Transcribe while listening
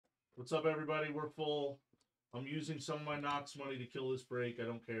What's up, everybody? We're full. I'm using some of my Knox money to kill this break. I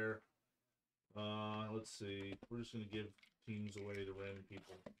don't care. Let's see. We're just going to give teams away to random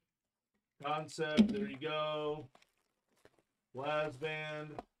people. Concept, there you go. Blaz Band.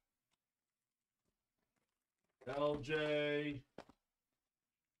 LJ.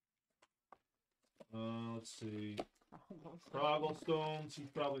 Let's see. Crogglestones, he's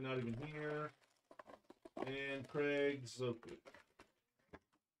probably not even here. And Craig's okay.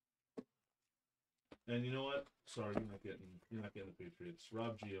 And you know what? Sorry, you're not getting the Patriots.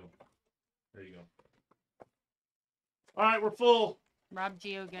 Rob Gio. There you go. All right, we're full. Rob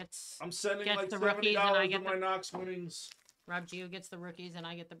Gio gets. I'm sending gets like the $70 rookies and I get of my Knox winnings. Rob Gio gets the rookies and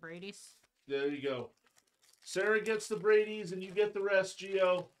I get the Brady's. There you go. Sarah gets the Brady's and you get the rest,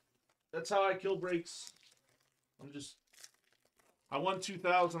 Gio. That's how I kill breaks. I won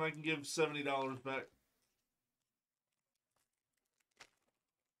 2,000. I can give $70 back.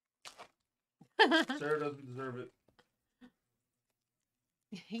 Sarah doesn't deserve it.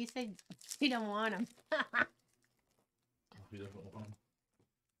 He said he don't want him. He doesn't want him.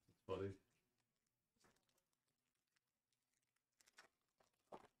 It's funny.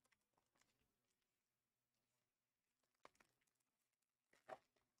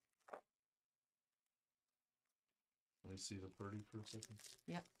 Let me see the Purdy for a second.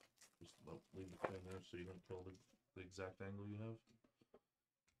 Yep. Just leave the thing there so you don't kill the exact angle you have.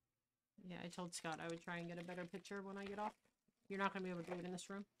 Yeah, I told Scott I would try and get a better picture when I get off. You're not going to be able to do it in this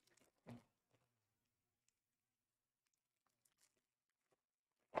room.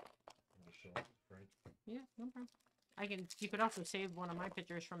 Yeah, no problem. You could also save one of my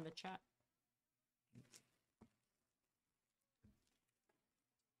pictures from the chat.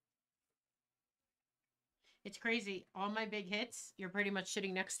 It's crazy. All my big hits, you're pretty much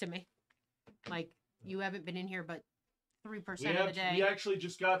sitting next to me. Like, you haven't been in here but 3% of the day. We actually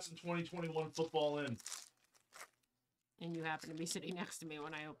just got some 2021 football in. And you happen to be sitting next to me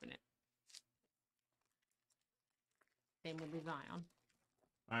when I open it. Same with Zion.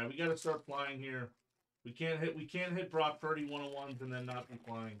 Alright, we gotta start flying here. We can't hit Brock Purdy 101s and then not be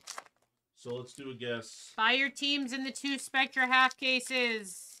flying. So let's do a guess. Buy your teams in the 2 Spectra half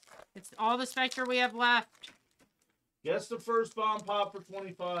cases. It's all the Spectra we have left. Guess the first bomb pop for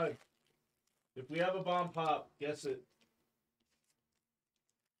 25. If we have a bomb pop, guess it.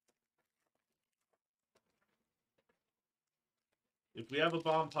 If we have a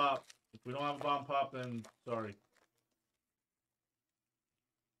bomb pop. If we don't have a bomb pop, then sorry.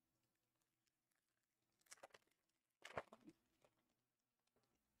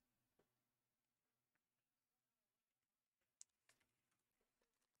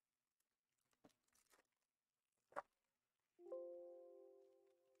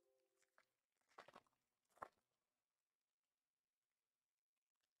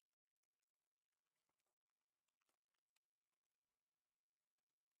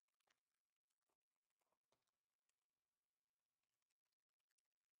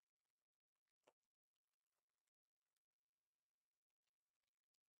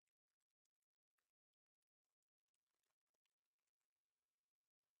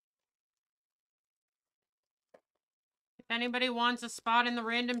 If anybody wants a spot in the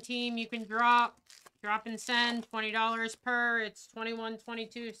random team, you can drop and send $20 per. It's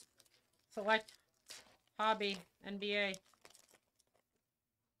 21-22 select hobby NBA.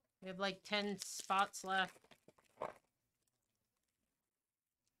 We have like 10 spots left.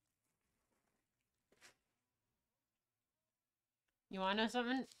 You want to know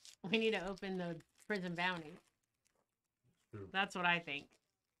something? We need to open the prison bounty. That's what I think.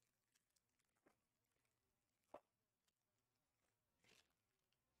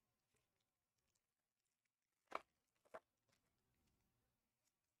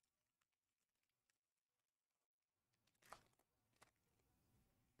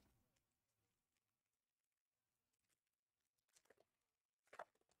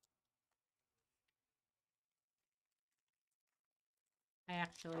 I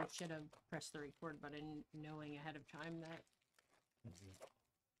actually should have pressed the record button knowing ahead of time that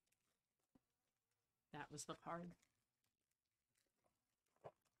that was the card.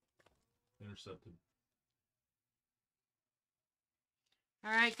 Intercepted.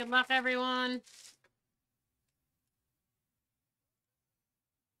 All right, good luck, everyone.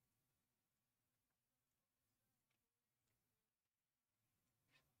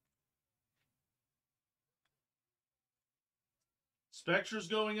 Spectre's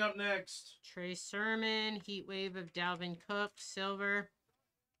going up next. Trey Sermon, Heat Wave of Dalvin Cook, Silver.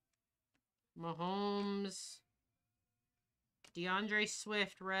 Mahomes. DeAndre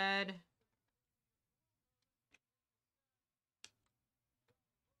Swift, red.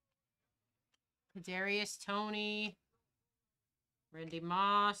 Darius Toney. Randy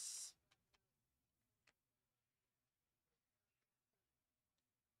Moss.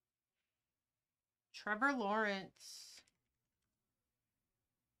 Trevor Lawrence.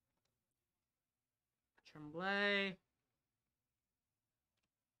 Tremblay.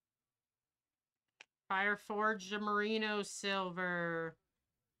 Fireforge Marino Silver.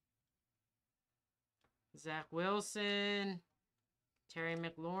 Zach Wilson. Terry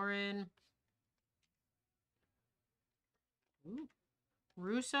McLaurin. Ooh.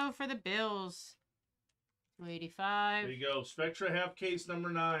 Russo for the Bills. 285. There you go. Spectra half case number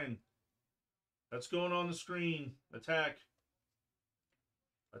 9. That's going on the screen. Attack.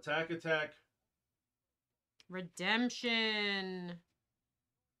 Attack, attack. Redemption.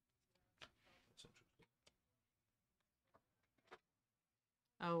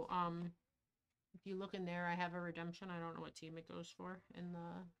 Oh, if you look in there, I have a redemption. I don't know what team it goes for in the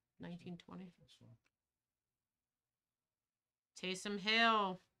 1920. Taysom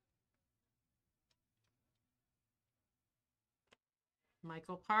Hill.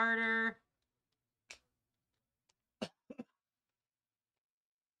 Michael Carter.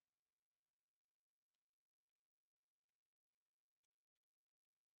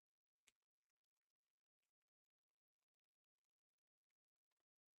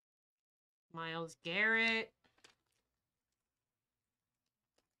 Myles Garrett.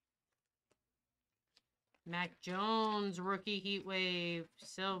 Mac Jones, rookie heat wave,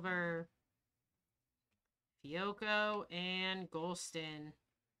 silver. Fiocco and Golston.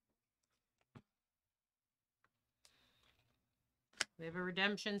 We have a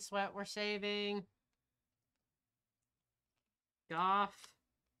redemption sweat we're saving. Goff.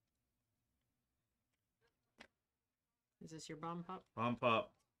 Is this your bomb pop? Bomb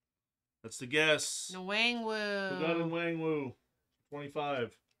pop. That's the guess. Nwangwu. We got in Wangwu.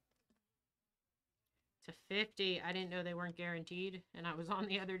 25. To 50. I didn't know they weren't guaranteed. And I was on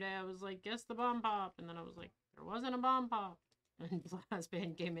the other day. I was like, guess the bomb pop. And then I was like, there wasn't a bomb pop. And last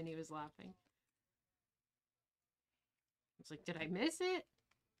band came in, he was laughing. I was like, did I miss it?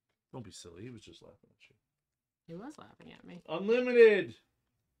 Don't be silly. He was just laughing at you. He was laughing at me. Unlimited.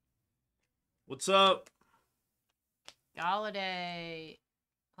 What's up? Galladay.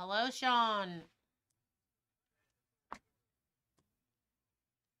 Hello, Sean.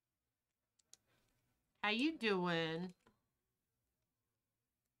 How you doing?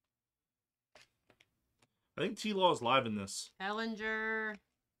 I think T-Law's live in this. Hellinger.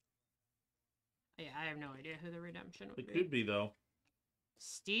 Yeah, I have no idea who the redemption would It be. could be, though.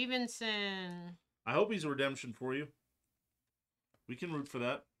 Stevenson. I hope he's a redemption for you. We can root for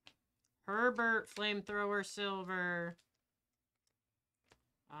that. Herbert, flamethrower, silver.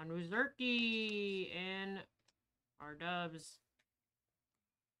 Onwuzurki and our Dubs.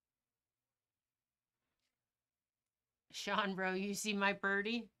 Sean, bro, you see my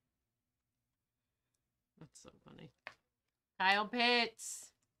birdie? That's so funny. Kyle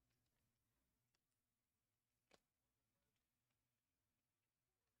Pitts.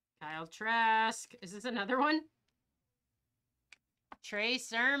 Kyle Trask. Is this another one? Trey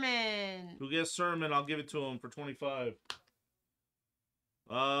Sermon. Who gets Sermon? I'll give it to him for 25.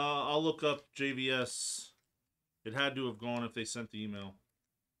 I'll look up JVS. It had to have gone if they sent the email.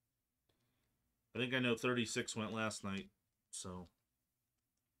 I think I know 36 went last night, so.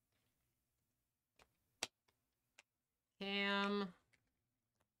 Cam.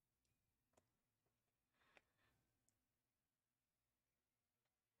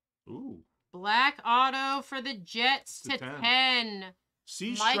 Ooh. Black auto for the Jets to 10. Michael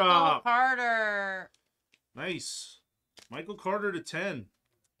C-Strop. Carter. Nice. Michael Carter to 10.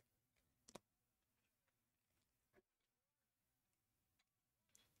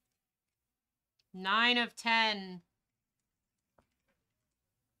 Nine of 10.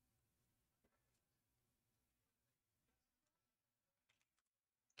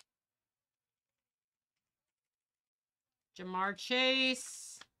 Jamar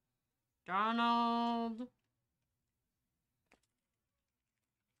Chase. Donald.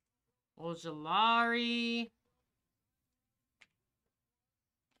 Ojolari.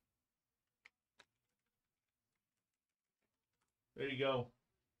 There you go.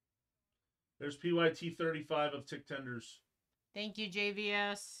 There's PYT 35 of Tick Tenders. Thank you,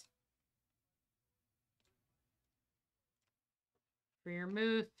 JVS. For your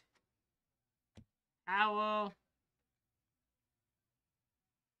Muth. Owl.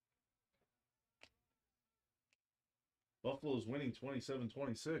 Buffalo's winning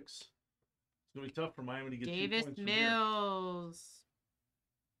 27-26. It's going to be tough for Miami to get 2 Davis points from here. Mills.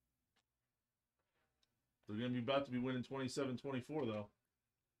 They're going to be about to be winning 27-24, though.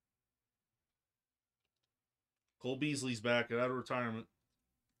 Cole Beasley's back out of retirement.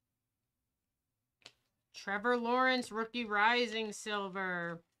 Trevor Lawrence, rookie rising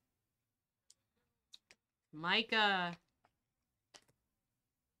silver. Micah.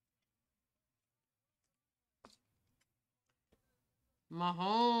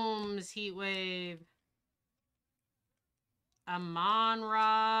 Mahomes, heat wave.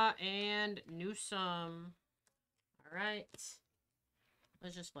 Amon-Ra and Newsome. All right.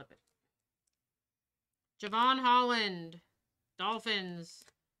 Let's just flip it. Javon Holland, Dolphins,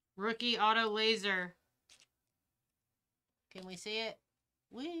 rookie auto laser. Can we see it?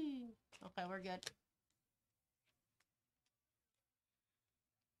 Woo. Okay, we're good.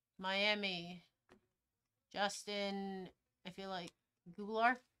 Miami, Justin, I feel like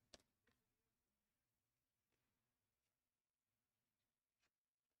Googler.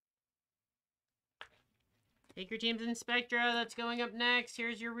 Take your teams in Spectra. That's going up next.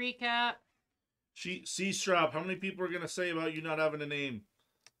 Here's your recap. C-Strap, how many people are going to say about you not having a name?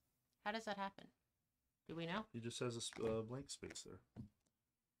 How does that happen? Do we know? He just has a blank space there.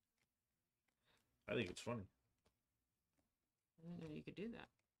 I think it's funny. I didn't know you could do that.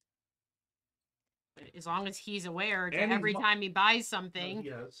 But as long as he's aware to And every time he buys something.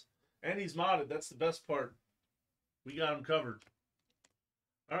 Yes. And he's modded. That's the best part. We got him covered.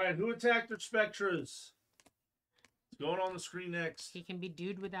 All right, who attacked their Spectras? It's going on the screen next. He can be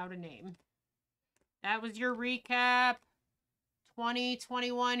dude without a name. That was your recap.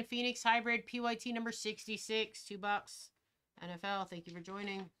 2021 Phoenix Hybrid PYT number 66. $2. NFL, thank you for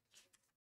joining.